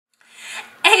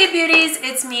Hey beauties,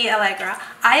 it's me, Alegra.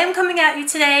 I am coming at you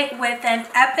today with an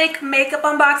epic makeup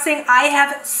unboxing. I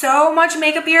have so much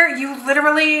makeup here, you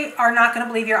literally are not going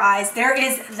to believe your eyes. There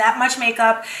is that much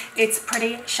makeup. It's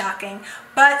pretty shocking.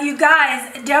 But you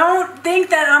guys, don't think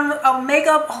that I'm a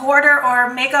makeup hoarder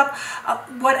or makeup,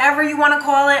 whatever you want to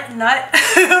call it, nut.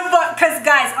 Because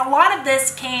guys, a lot of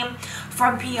this came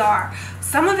from PR.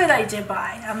 Some of it I did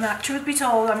buy. I'm not, truth be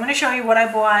told, I'm going to show you what I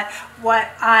bought, what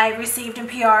I received in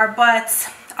PR,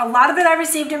 but a lot of it I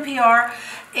received in PR,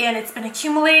 and it's been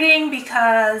accumulating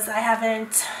because I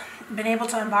haven't been able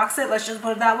to unbox it. Let's just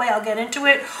put it that way. I'll get into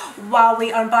it while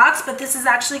we unbox, but this is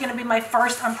actually going to be my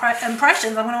first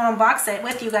impressions. I'm going to unbox it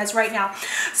with you guys right now.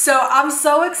 So I'm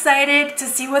so excited to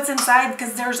see what's inside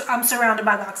because I'm surrounded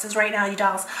by boxes right now, you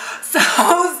dolls. So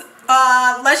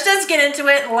let's just get into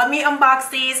it. Let me unbox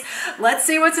these. Let's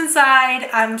see what's inside.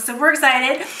 I'm super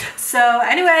excited. So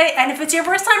anyway, and if it's your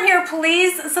first time here,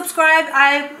 please subscribe.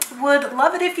 I would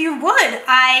love it if you would.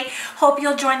 I hope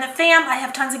you'll join the fam. I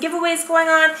have tons of giveaways going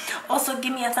on. Also,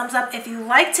 give me a thumbs up if you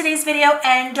like today's video.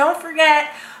 And don't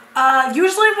forget,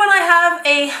 usually when I have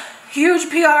a huge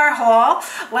PR haul,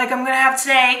 like I'm going to have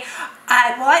today,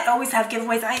 I always have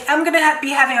giveaways. I'm going to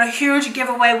be having a huge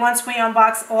giveaway once we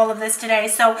unbox all of this today.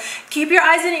 So keep your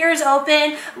eyes and ears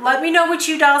open. Let me know what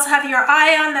you dolls have your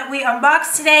eye on that we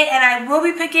unbox today. And I will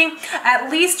be picking at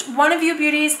least one of you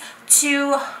beauties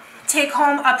to take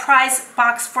home a prize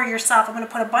box for yourself. I'm going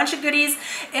to put a bunch of goodies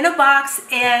in a box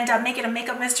and make it a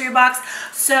makeup mystery box.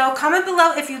 So comment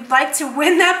below if you'd like to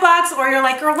win that box, or you're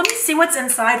like, girl, let me see what's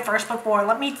inside first before.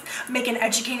 Let me make an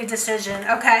educated decision.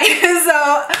 Okay,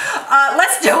 so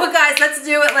let's do it, guys. Let's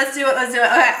do it. Let's do it. Let's do it.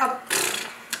 Okay,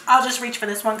 I'll just reach for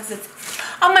this one because it's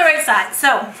on my right side.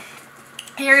 So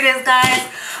here it is, guys.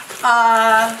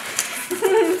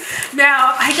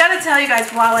 Now I gotta tell you guys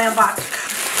while I unbox.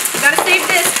 Gotta save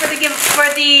this for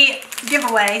the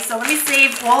giveaway. So let me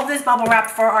save all of this bubble wrap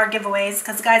for our giveaways,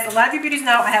 because guys, a lot of you beauties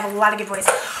know I have a lot of giveaways.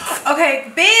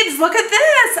 Okay, babes, look at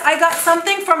this. I got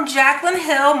something from Jaclyn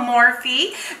Hill,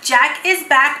 Morphe. Jack is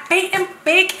back.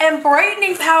 Bake and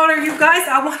brightening powder. You guys,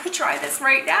 I want to try this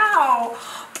right now,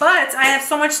 but I have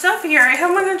so much stuff here. How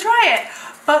am I gonna try it?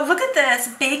 But look at this,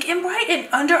 Bake and Brighten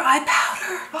under eye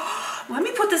powder. Let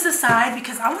me put this aside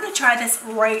because I want to try this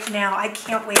right now. I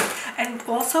can't wait. And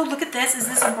also look at this. Is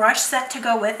this a brush set to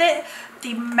go with it?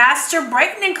 The Master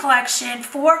Brightening Collection,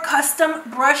 4 custom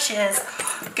brushes.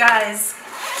 Guys,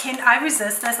 can I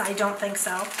resist this? I don't think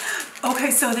so. Okay,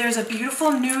 so there's a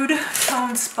beautiful nude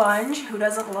tone sponge. Who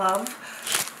doesn't love?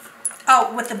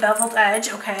 Oh, with the beveled edge.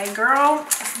 Okay, girl.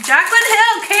 Jaclyn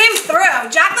Hill came through.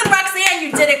 Jaclyn Roxanne,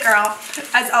 you did it, girl.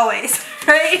 As always,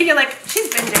 right? You're like, she's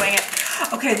been doing it.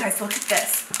 Okay, guys, look at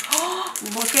this. Oh,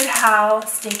 look at how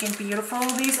stinking beautiful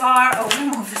these are. Oh, let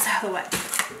me move this out of the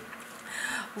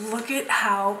way. Look at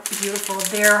how beautiful.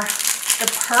 They're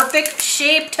the perfect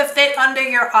shape to fit under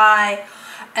your eye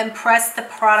and press the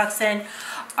products in.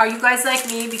 Are you guys like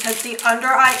me? Because the under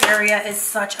eye area is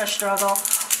such a struggle.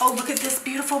 Oh, look at this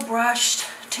beautiful brush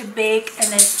to bake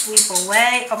and then sweep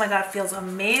away. Oh my God, it feels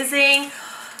amazing.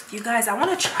 You guys, I want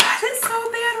to try this so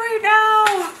bad right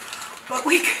now. But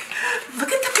look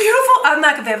at the beautiful, I'm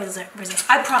not going to be able to resist.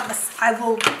 I promise I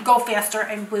will go faster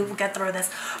and we will get through this.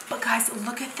 But guys,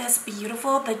 look at this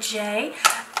beautiful, the J,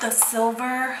 the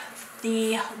silver,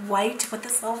 the white with the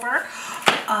silver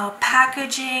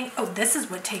packaging. Oh, this is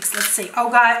what takes, let's see. Oh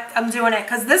God, I'm doing it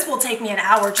because this will take me an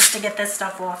hour just to get this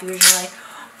stuff off usually.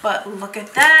 But look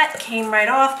at that, came right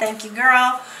off. Thank you,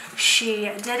 girl. She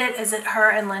did it. Is it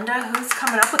her and Linda? Who's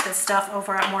coming up with this stuff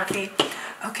over at Morphe?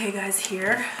 Okay, guys,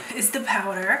 here is the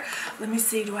powder. Let me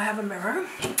see, do I have a mirror?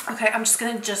 Okay, I'm just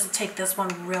gonna take this one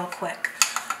real quick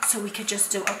so we could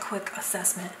just do a quick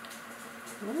assessment.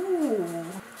 Ooh,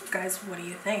 guys, what do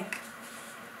you think?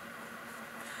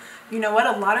 You know what,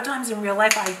 a lot of times in real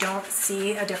life I don't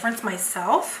see a difference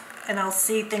myself, and I'll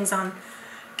see things on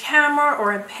camera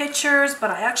or in pictures,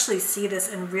 but I actually see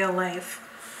this in real life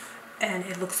and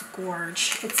it looks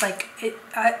gorge. It's like,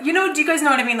 you know, do you guys know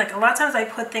what I mean? Like a lot of times I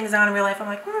put things on in real life, I'm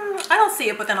like, I don't see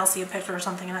it, but then I'll see a picture or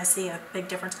something and I see a big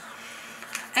difference.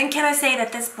 And can I say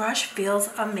that this brush feels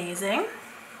amazing?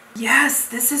 Yes,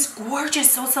 this is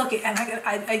gorgeous, so silky. And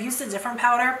I used a different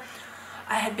powder.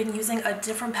 I had been using a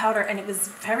different powder and it was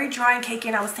very dry and cakey,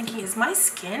 and I was thinking, is my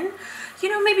skin, you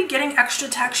know, maybe getting extra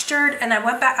textured? And I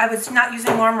went back, I was not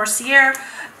using Laura Mercier,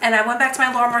 and I went back to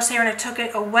my Laura Mercier and I took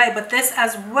it away. But this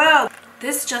as well,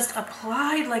 this just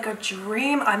applied like a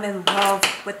dream. I'm in love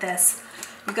with this.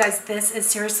 You guys, this is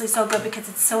seriously so good because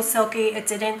it's so silky. It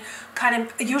didn't kind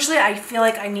of, usually I feel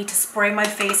like I need to spray my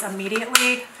face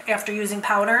immediately after using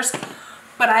powders.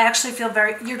 but I actually feel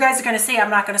very, you guys are going to see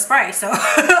I'm not going to spray. So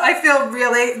I feel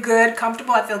really good,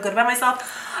 comfortable. I feel good about myself.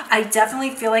 I definitely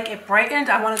feel like it brightened.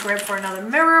 I want to grab for another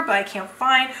mirror, but I can't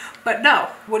find. But no,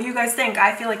 what do you guys think?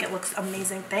 I feel like it looks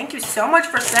amazing. Thank you so much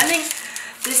for sending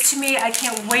this to me. I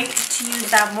can't wait to use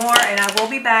that more, and I will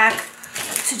be back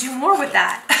to do more with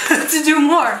that. To do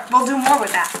more. We'll do more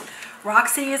with that.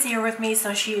 Roxy is here with me,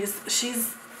 so she's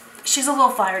a little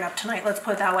fired up tonight, let's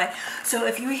put it that way. So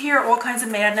if you hear all kinds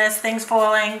of madness, things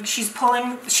falling, she's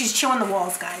chewing the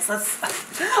walls, guys.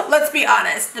 Let's be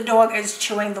honest. The dog is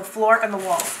chewing the floor and the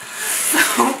walls. So,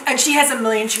 and she has a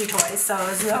million chew toys,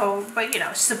 but you know,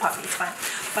 she's a puppy, it's fine.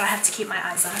 But I have to keep my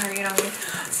eyes on her, you know what I mean?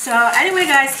 So anyway,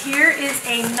 guys, here is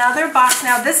another box.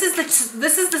 Now this is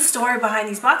the story behind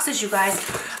these boxes, you guys.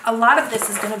 A lot of this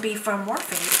is going to be from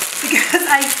Morphe, because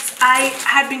I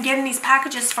had been getting these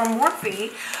packages from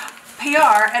Morphe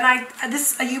PR, and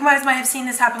you guys might have seen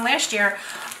this happen last year.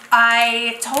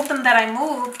 I told them that I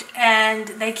moved, and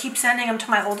they keep sending them to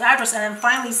my old address, and then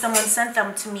finally someone sent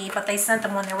them to me, but they sent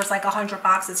them when there was like 100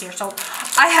 boxes here. So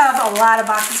I have a lot of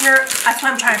boxes here. That's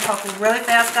why I'm trying to talk really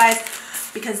fast, guys,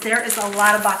 because there is a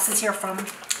lot of boxes here from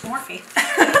Morphe.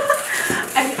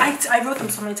 And I wrote them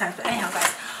so many times, but anyhow,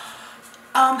 guys.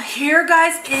 Here,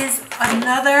 guys, is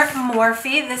another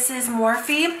Morphe. This is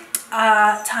Morphe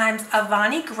times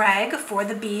Avani Greg for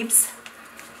the Biebs.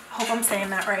 Hope I'm saying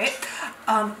that right.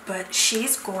 But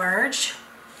she's gorge,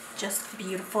 just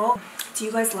beautiful. Do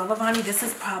you guys love Avani? This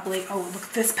is probably, oh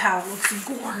look, this palette looks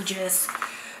gorgeous.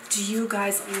 Do you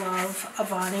guys love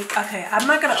Avani? Okay, I'm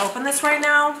not gonna open this right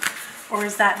now, or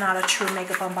is that not a true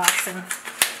makeup unboxing?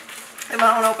 If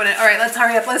I don't open it, all right, let's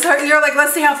hurry up. Let's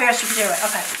see how fast you can do it.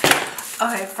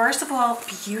 Okay, first of all,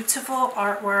 beautiful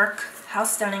artwork. How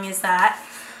stunning is that?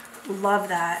 Love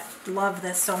that. Love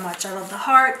this so much. I love the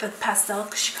heart, the pastel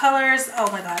colors.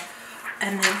 Oh my god.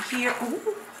 And then here,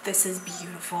 ooh, this is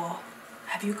beautiful.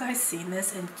 Have you guys seen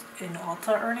this in Ulta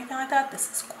or anything like that? This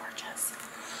is gorgeous.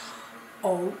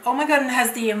 Oh my god, and it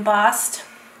has the embossed,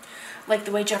 like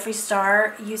the way Jeffree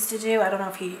Star used to do. I don't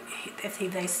know if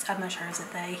I'm not sure, is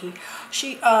it they?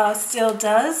 She still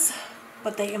does,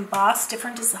 but they emboss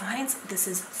different designs.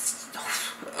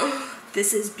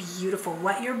 This is beautiful.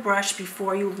 Wet your brush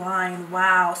before you line.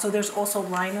 Wow. So there's also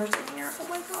liners in here. Oh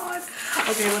my god.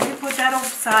 Okay, let me put that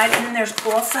aside. And then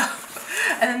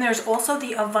there's also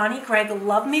the Avani Greg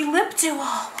Love Me Lip Duo.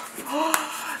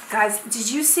 Guys, did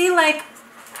you see, like,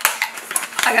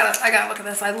 I gotta look at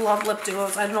this. I love lip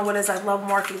duos. I don't know what it is. I love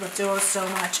Morphe lip duos so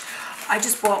much. I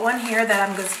just bought one here that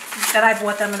I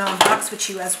bought them in a box with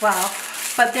you as well.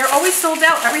 But they're always sold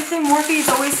out. Everything Morphe is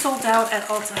always sold out at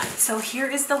Ulta. So here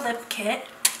is the lip kit.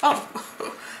 Oh,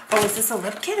 is this a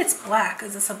lip kit? It's black.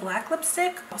 Is this a black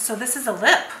lipstick? So this is a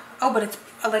lip. Oh, but it's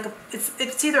like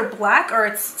it's either black or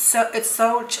it's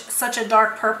such a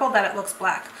dark purple that it looks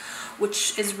black,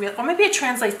 which is real. Or maybe it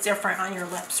translates different on your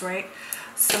lips, right?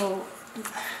 So,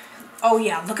 oh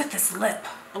yeah, look at this lip.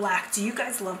 Black. Do you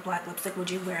guys love black lipstick? Would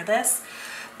you wear this?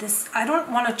 I don't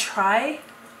want to try.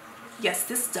 Yes,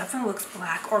 this definitely looks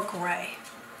black or gray.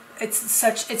 It's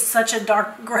such a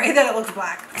dark gray that it looks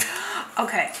black.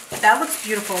 Okay, that looks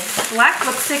beautiful. Black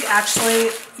lipstick, actually,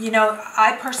 you know,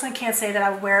 I personally can't say that I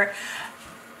would wear it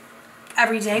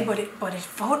every day, but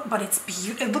it's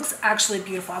beautiful. It looks actually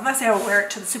beautiful. I'm not saying I would wear it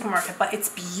to the supermarket, but it's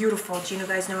beautiful. Do you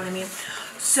guys know what I mean?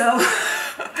 So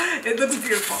it looks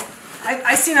beautiful.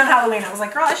 I seen it on Halloween. I was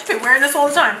like, girl, I should be wearing this all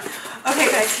the time. Okay,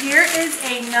 guys, here is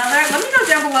another. Let me know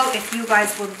down below if you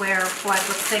guys would wear black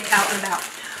lipstick out and about.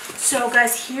 So,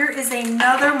 guys, here is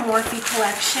another Morphe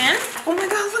collection. Oh my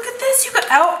god, look at this. You got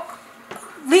out.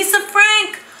 Lisa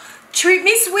Frank, Treat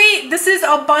Me Sweet. This is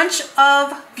a bunch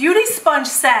of beauty sponge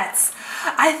sets.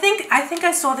 I think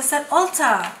I saw this at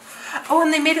Ulta. Oh,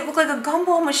 and they made it look like a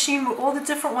gumball machine with all the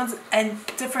different ones and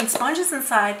different sponges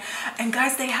inside. And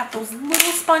guys, they have those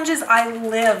little sponges. I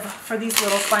live for these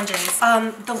little sponges.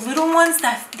 The little ones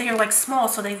they're like small,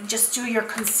 so they just do your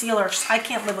concealer. I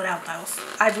can't live without those.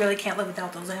 I really can't live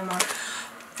without those anymore.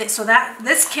 So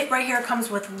this kit right here comes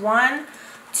with 1,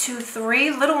 2,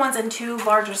 3 little ones and 2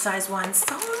 larger size ones.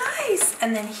 So nice.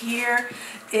 And then here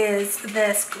is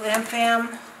this Glam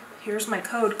Fam. Here's my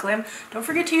code, Glam. Don't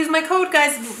forget to use my code,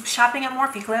 guys. Shopping at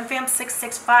Morphe,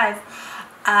 GlamFam665.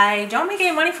 I don't make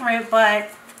any money from it,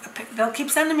 but they'll keep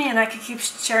sending me and I can keep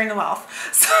sharing the wealth.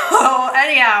 So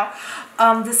anyhow,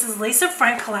 this is Lisa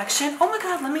Frank collection. Oh my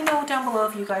god, let me know down below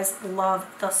if you guys love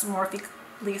this Morphe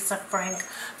Lisa Frank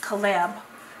collab.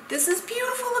 This is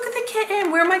beautiful. Look at the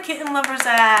kitten. Where are my kitten lovers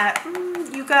at?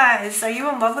 You guys, are you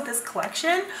in love with this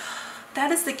collection? That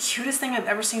is the cutest thing I've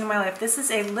ever seen in my life. This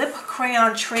is a lip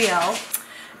crayon trio,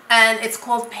 and it's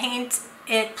called Paint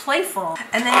it playful.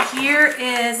 And then here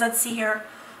is, let's see here.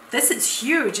 This is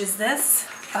huge. Is this?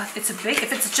 It's a big,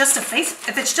 if it's just an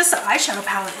eyeshadow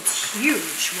palette, it's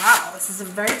huge. Wow, this is a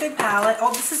very big palette.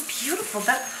 Oh, this is beautiful.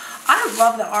 I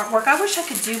love the artwork. I wish I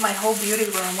could do my whole beauty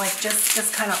room, like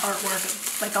just kind of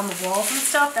artwork, like on the walls and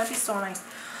stuff. That'd be so nice.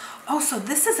 Oh, so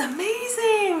this is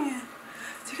amazing.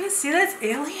 Do you guys see that? It's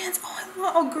aliens. Oh, I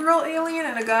love a girl alien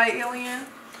and a guy alien.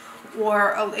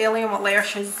 Or an alien with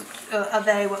lashes, a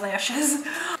they with lashes.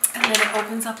 And then it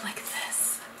opens up like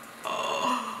this.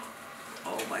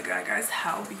 Oh my god, guys,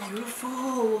 how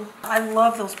beautiful. I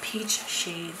love those peach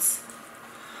shades.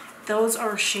 Those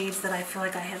are shades that I feel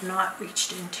like I have not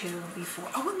reached into before.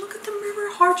 Oh, and look at the mirror,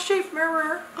 heart-shaped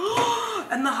mirror. Oh,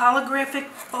 and the holographic.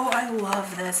 Oh, I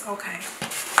love this. Okay.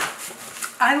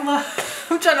 I'm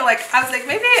trying to I was like,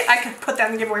 maybe I could put that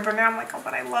in the giveaway, but now I'm like, oh,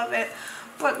 but I love it.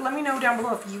 But let me know down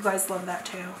below if you guys love that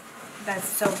too. That's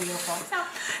so beautiful.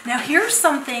 Now here's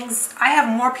some things. I have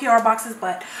more PR boxes,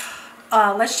 but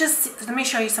let me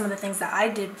show you some of the things that I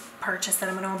did purchase that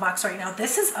I'm going to unbox right now.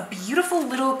 This is a beautiful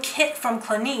little kit from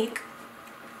Clinique.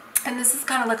 And this is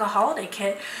kind of like a holiday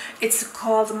kit. It's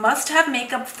called Must Have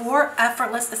Makeup for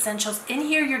Effortless Essentials. In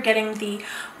here, you're getting the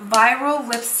viral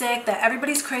lipstick that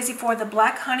everybody's crazy for, the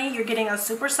Black Honey. You're getting a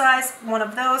supersize one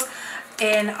of those,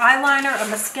 an eyeliner, a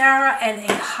mascara, and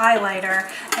a highlighter.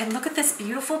 And look at this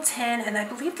beautiful tin. And I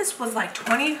believe this was like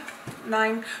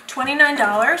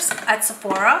 $29 at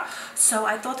Sephora. So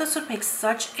I thought this would make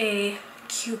such a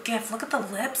cute gift. Look at the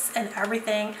lips and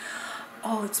everything.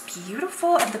 Oh, it's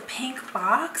beautiful. And the pink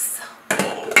box.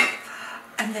 Oh.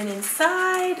 And then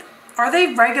inside, are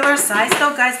they regular size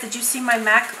though? Guys, did you see my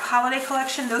MAC holiday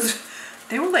collection?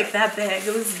 They were like that big.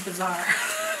 It was bizarre.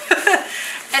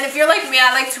 And if you're like me,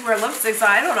 I like to wear lipstick, so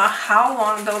I don't know how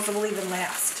long those will even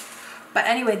last. But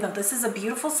anyway, though, this is a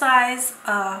beautiful size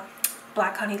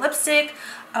Black Honey lipstick,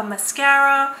 a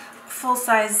mascara, full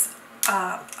size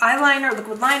eyeliner,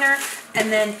 liquid liner,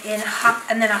 and then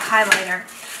a highlighter.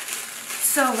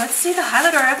 So let's see the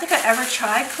highlighter. I don't think I ever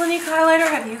tried Clinique highlighter.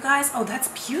 Have you guys? Oh, that's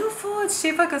beautiful. It's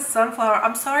shaped like a sunflower.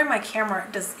 I'm sorry my camera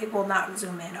it will not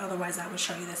zoom in. Otherwise I would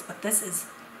show you this. But this is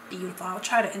beautiful. I'll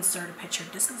try to insert a picture.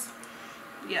 This is,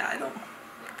 yeah, I don't.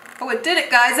 Oh, it did it,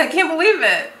 guys. I can't believe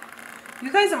it. You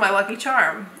guys are my lucky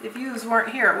charm. If you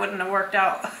weren't here, it wouldn't have worked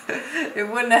out. It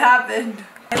wouldn't have happened.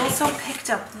 I also picked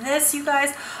up this, you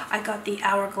guys. I got the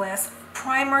Hourglass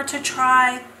primer to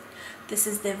try. This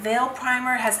is the Veil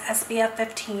Primer. It has SPF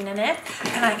 15 in it.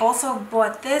 And I also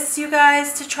bought this, you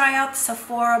guys, to try out.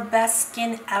 Sephora Best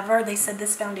Skin Ever. They said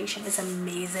this foundation is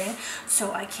amazing.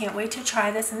 So I can't wait to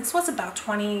try this. And this was about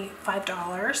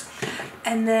 $25.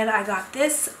 And then I got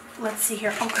this. Let's see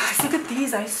here. Oh, guys, look at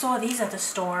these. I saw these at the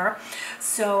store.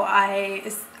 So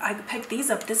I picked these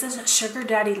up. This is Sugar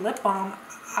Daddy Lip Balm.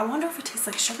 I wonder if it tastes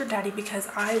like Sugar Daddy because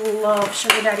I love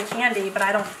Sugar Daddy candy, but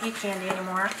I don't eat candy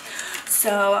anymore.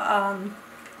 So,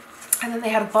 and then they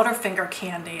had a Butterfinger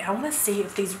candy. I want to see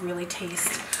if these really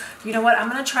taste. You know what? I'm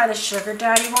going to try the Sugar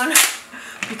Daddy one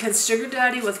because Sugar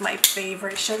Daddy was my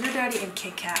favorite. Sugar Daddy and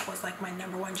Kit Kat was like my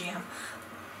 #1 jam.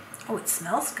 Oh, it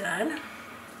smells good.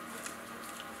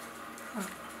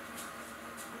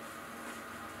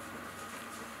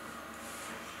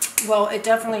 Well, it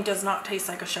definitely does not taste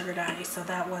like a Sugar Daddy, so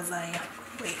that was a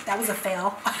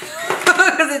fail.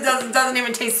 Because it doesn't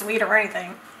even taste sweet or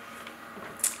anything.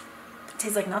 It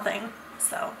tastes like nothing,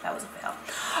 so that was a fail.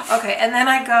 Okay, and then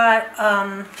I got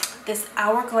this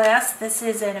Hourglass. This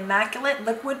is an Immaculate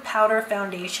Liquid Powder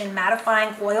Foundation,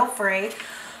 mattifying, oil-free.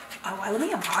 Oh, let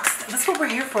me unbox this. That's what we're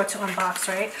here for, to unbox,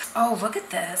 right? Oh, look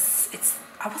at this.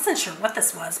 I wasn't sure what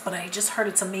this was, but I just heard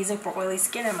it's amazing for oily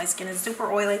skin, and my skin is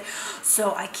super oily.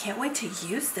 So I can't wait to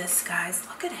use this, guys.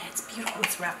 Look at it. It's beautiful.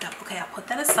 It's wrapped up. Okay, I'll put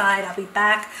that aside. I'll be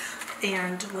back,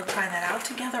 and we'll try that out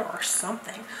together or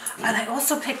something. And I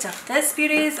also picked up this,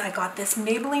 beauties. I got this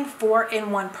Maybelline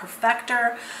 4-in-1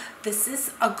 Perfector. This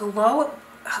is a glow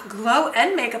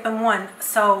and makeup in one.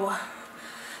 So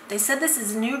they said this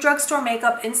is new drugstore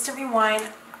makeup, instant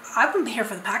rewind. I've been here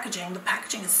for the packaging. The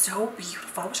packaging is so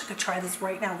beautiful. I wish I could try this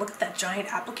right now. Look at that giant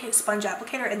sponge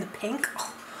applicator in the pink.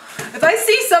 Oh. If I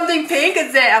see something pink,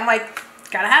 it's it. I'm like,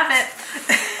 gotta have it.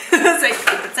 That's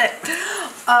it.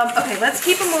 Okay, let's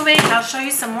keep it moving. I'll show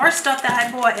you some more stuff that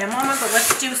I bought in a moment, but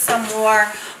let's do some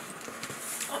more.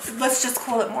 Let's just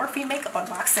call it Morphe makeup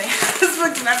unboxing. That's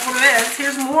what it is.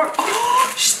 Here's more.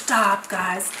 Oh, stop,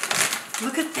 guys.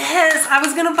 Look at this. I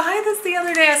was going to buy this the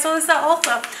other day. I saw this at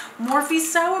Ulta. Morphe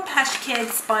Sour Patch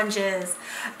Kids sponges.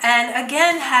 And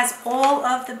again, has all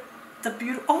of the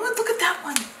beautiful... Oh, look at that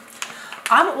one.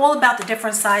 I'm all about the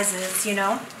different sizes, you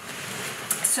know.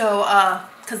 So,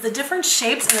 because the different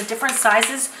shapes and the different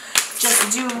sizes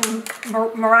just do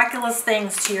miraculous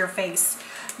things to your face.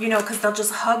 You know, because they'll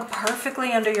just hug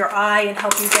perfectly under your eye and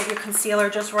help you get your concealer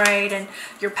just right and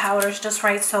your powders just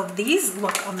right. So these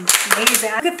look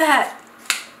amazing. Look at that.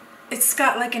 It's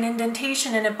got like an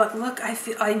indentation in it, but look,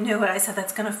 I knew it. I said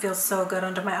that's gonna feel so good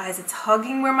under my eyes. It's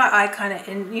hugging where my eye kind of,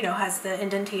 you know, has the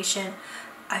indentation.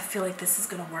 I feel like this is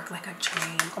gonna work like a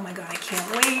dream. Oh my God, I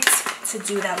can't wait to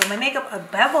do that with my makeup. A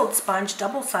beveled sponge,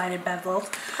 double-sided beveled,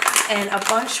 and a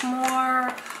bunch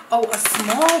more. Oh, a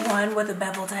small one with a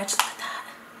beveled edge. Look at that.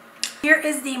 Here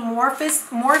is the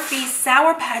Morphe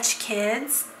Sour Patch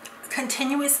Kids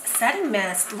Continuous Setting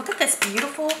Mist. Look at this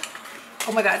beautiful.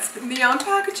 Oh my God, it's the neon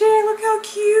packaging. Look how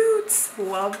cute.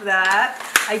 Love that.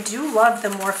 I do love the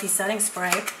Morphe setting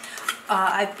spray.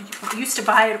 I used to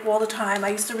buy it all the time. I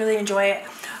used to really enjoy it.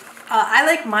 I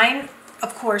like mine,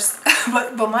 of course,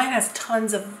 but mine has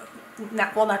tons of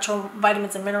natural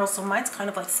vitamins and minerals, so mine's kind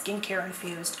of like skincare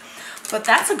infused. But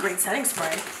that's a great setting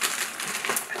spray.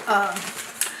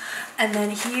 And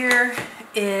then here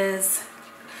is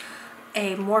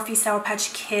a Morphe Sour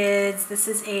Patch Kids. This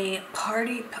is a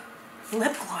party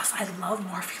lip gloss. I love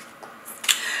Morphe lip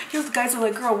gloss. You know, the guys are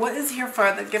like, girl, what is here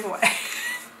for the giveaway?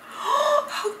 Oh,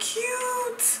 how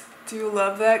cute. Do you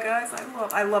love that, guys?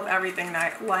 I love everything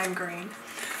lime green.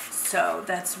 So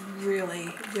that's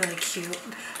really, really cute.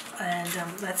 And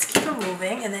let's keep it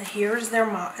moving. And then here's their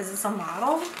is this a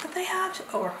model that they have?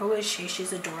 Or who is she?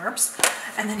 She's adorbs.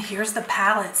 And then here's the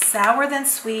palette. Sour Than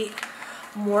Sweet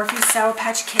Morphe Sour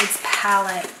Patch Kids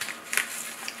palette.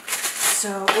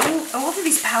 So, all of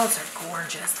these palettes are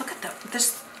gorgeous. Look at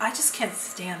this. I just can't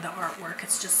stand the artwork.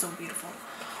 It's just so beautiful.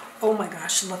 Oh my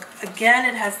gosh, look. Again,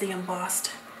 it has the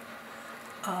embossed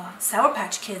Sour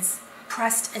Patch Kids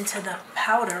pressed into the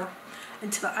powder,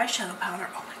 into the eyeshadow powder.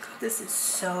 Oh my God, this is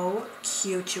so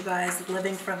cute, you guys.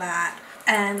 Living for that.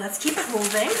 And let's keep it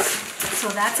moving. So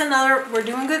that's another, we're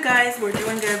doing good, guys. We're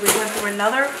doing good. We went through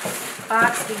another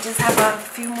box. We just have a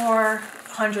few more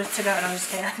hundreds to go. No, I'm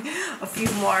just kidding. A few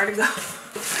more to go.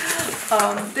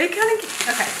 They kind of,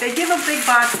 okay, they give a big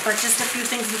box, but just a few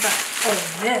things we got.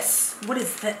 Oh, this. What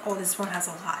is that? Oh, this one has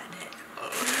a lot in it.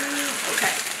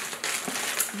 Okay.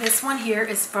 This one here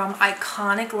is from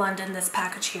Iconic London, this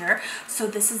package here. So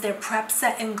this is their Prep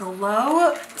Set and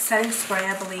Glow setting spray,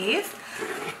 I believe.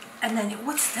 And then,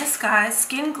 what's this, guys?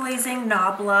 Skin Glazing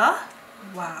Nabla.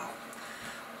 Wow.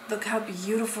 Look how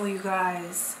beautiful, you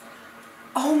guys.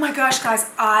 Oh my gosh, guys,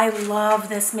 I love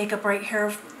this makeup right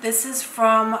here. This is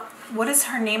from, what is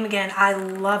her name again? I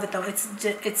love it though. It's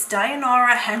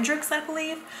Dianara Hendricks, I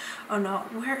believe. Oh no,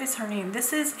 where is her name?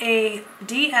 This is a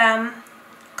DM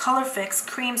Color Fix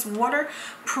Creams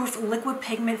Waterproof Liquid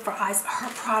Pigment for Eyes. Her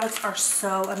products are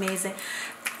so amazing.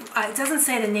 It doesn't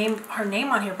say her name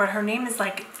on here, but her name is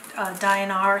like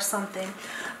Dianara or something.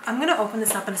 I'm gonna open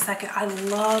this up in a second. I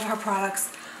love her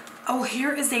products. Oh,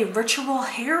 here is a Ritual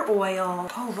Hair Oil.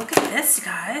 Oh, look at this,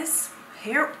 guys.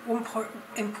 Hair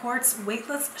Imports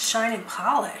Weightless Shine and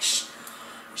Polish.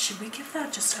 Should we give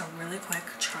that just a really quick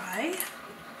try?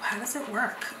 How does it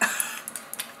work?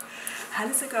 How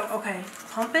does it go? Okay,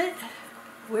 pump it.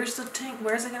 Where's the tank?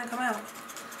 Where's it gonna come out?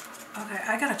 Okay,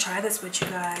 I gotta try this with you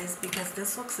guys because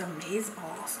this looks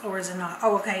amazeballs. Or is it not?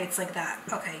 Oh, okay, it's like that.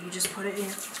 Okay, you just put it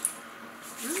in.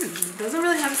 Ooh, doesn't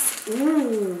really have.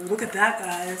 Ooh, look at that,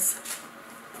 guys.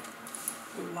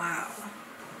 Wow.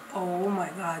 Oh my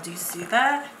God, do you see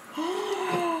that?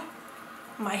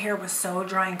 My hair was so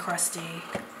dry and crusty.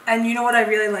 And you know what I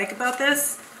really like about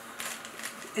this?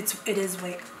 It is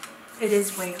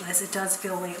weightless. It does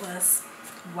feel weightless.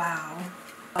 Wow.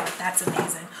 Oh, that's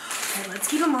amazing. Okay, let's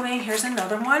keep it moving. Here's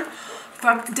another one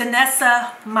from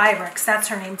Danessa Myricks. That's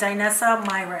her name, Danessa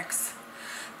Myricks.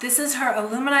 This is her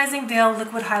Illuminizing Veil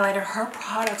Liquid Highlighter. Her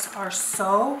products are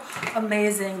so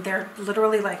amazing. They're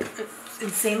literally like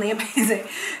insanely amazing.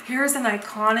 Here's an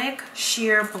Iconic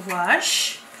Sheer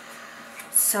Blush.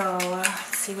 So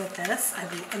let's see with this.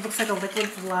 It looks like a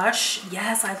liquid blush.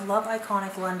 Yes, I love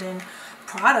Iconic London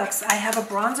products. I have a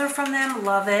bronzer from them.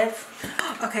 Love it.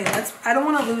 Okay, I don't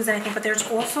want to lose anything, but there's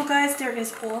also, guys, there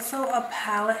is also a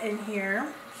palette in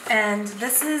here. And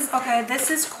this is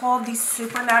called the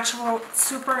Supernatural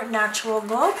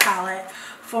Glow Palette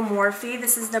from Morphe.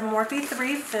 This is the Morphe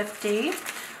 350.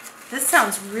 This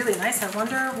sounds really nice. I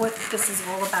wonder what this is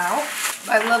all about.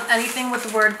 I love anything with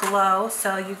the word glow,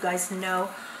 so you guys know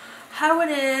how it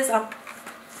is. Oh,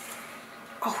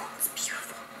 it's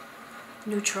beautiful.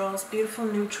 Neutrals, beautiful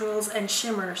neutrals and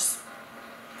shimmers.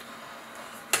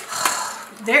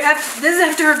 This is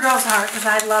after a girl's heart because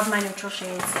I love my neutral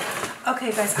shades.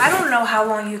 Okay guys, I don't know how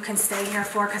long you can stay here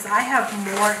for because I have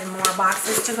more and more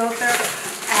boxes to go through,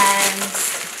 and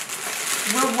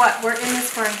we're in this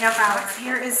for a half hour.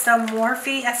 Here is some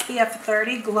Morphe SPF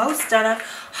 30 Glow Stunner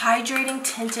Hydrating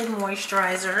Tinted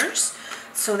Moisturizers.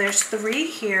 So there's 3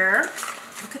 here.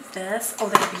 Look at this. Oh,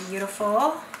 they're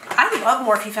beautiful. I love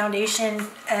Morphe foundation,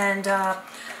 and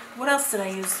what else did I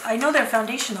use? I know their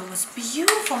foundation though was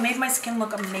beautiful, made my skin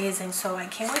look amazing, so I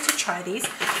can't wait to try these.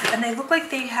 And they look like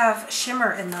they have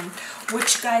shimmer in them,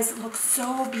 which guys look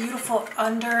so beautiful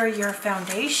under your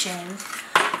foundation.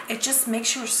 It just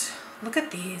makes your, look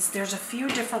at these. There's a few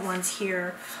different ones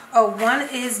here. Oh, one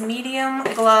is medium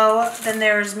glow, then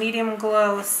there's medium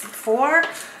glow 4,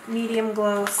 medium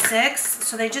glow 6.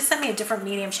 So they just sent me a different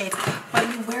medium shades.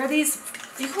 But you wear these,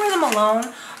 you can wear them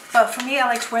alone. But for me, I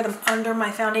like to wear them under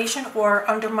my foundation or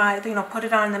under my, you know, put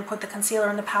it on and then put the concealer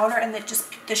and the powder, and it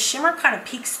just, the shimmer kind of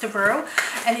peeks through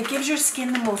and it gives your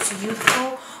skin the most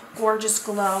youthful, gorgeous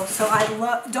glow. So I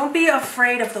love, don't be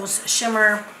afraid of those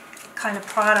shimmer kind of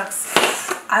products.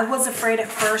 I was afraid at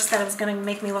first that it was going to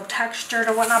make me look textured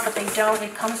or whatnot, but they don't.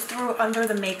 It comes through under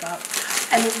the makeup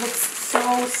and it looks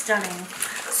so stunning.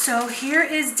 So here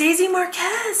is Daisy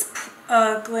Marquez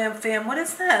Glam Fam. What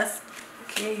is this?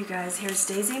 Okay, you guys, here's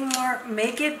Daisy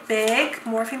Make It Big,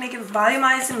 Morphe Make It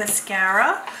Volumizing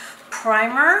Mascara,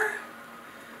 Primer,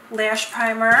 Lash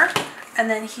Primer, and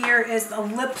then here is a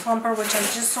Lip Plumper, which I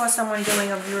just saw someone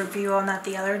doing a review on that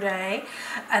the other day,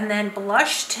 and then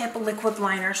Blush Tip Liquid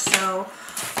Liner. So,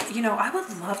 you know, I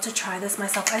would love to try this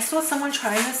myself. I saw someone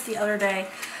trying this the other day,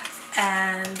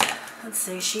 and let's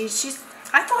see,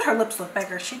 I thought her lips looked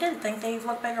bigger. She didn't think they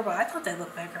looked bigger, but I thought they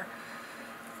looked bigger.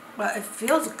 Well, it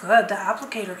feels good. The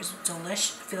applicator is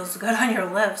delicious. It feels good on your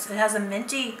lips. It has a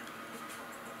minty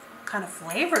kind of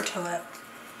flavor to it.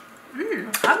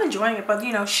 I'm enjoying it, but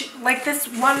you know, like this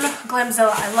one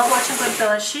Glamzilla, I love watching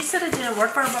Glamzilla. She said it didn't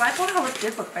work for her, but I thought her lip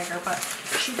did look bigger, but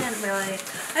she didn't really.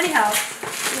 Anyhow,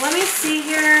 let me see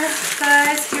here,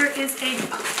 guys. Here is a,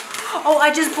 oh,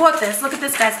 I just bought this. Look at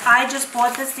this, guys. I just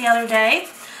bought this the other day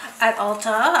at Ulta.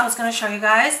 I was going to show you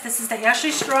guys. This is the Ashley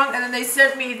Strong, and then they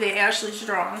sent me the Ashley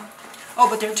Strong. Oh,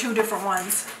 but they're 2 different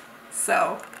ones.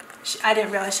 So, I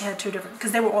didn't realize she had 2 different,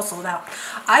 because they were all sold out.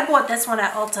 I bought this one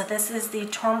at Ulta. This is the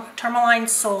Tourmaline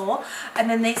Soul, and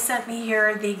then they sent me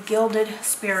here the Gilded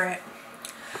Spirit.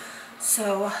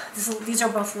 So, these are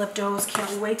both lip does.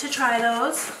 Can't wait to try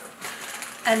those.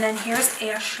 And then here's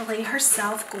Ashley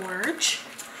herself, Gorge.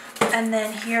 And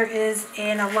then here is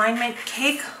an Alignment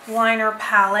Cake Liner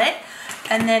Palette.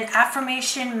 And then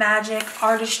Affirmation Magic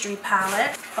Artistry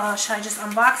Palette. Should I just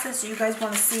unbox this? Do you guys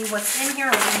want to see what's in here?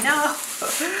 Let me know.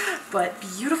 But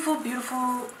beautiful,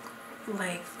 beautiful,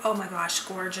 like, oh my gosh,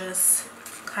 gorgeous.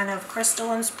 Kind of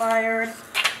crystal inspired.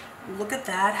 Look at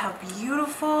that. How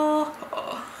beautiful.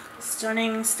 Oh,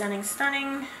 stunning, stunning,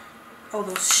 stunning. Oh,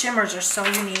 those shimmers are so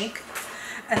unique.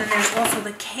 And then there's also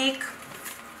the Cake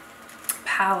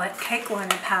Palette, Cake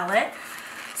Liner Palette.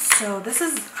 So this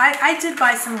is, I did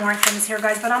buy some more things here,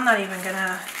 guys, but I'm not even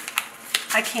gonna,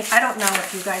 I don't know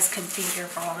if you guys could be here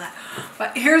for all that.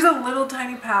 But here's a little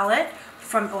tiny palette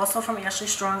also from Ashley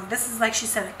Strong. This is, like she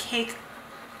said, a cake.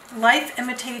 Life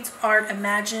imitates art,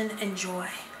 imagine, enjoy.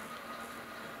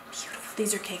 Beautiful.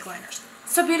 These are cake liners.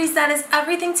 So beauties, that is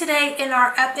everything today in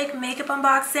our epic makeup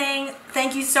unboxing.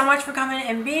 Thank you so much for coming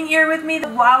and being here with me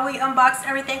while we unboxed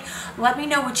everything. Let me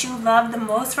know what you loved the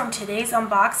most from today's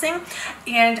unboxing,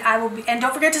 and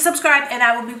don't forget to subscribe, and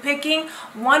I will be picking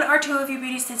 1 or 2 of you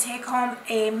beauties to take home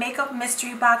a makeup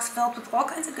mystery box filled with all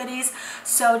kinds of goodies.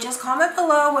 So just comment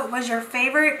below what was your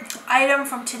favorite item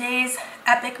from today's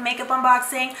epic makeup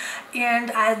unboxing, and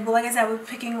like I said, we're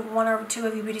picking 1 or 2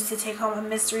 of you beauties to take home a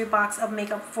mystery box of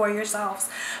makeup for yourselves.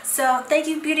 So thank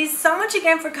you beauties so much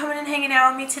again for coming and hanging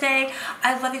out with me today.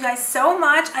 I love you guys so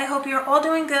much. I hope you're all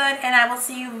doing good, and I will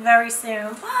see you very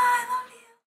soon. Bye.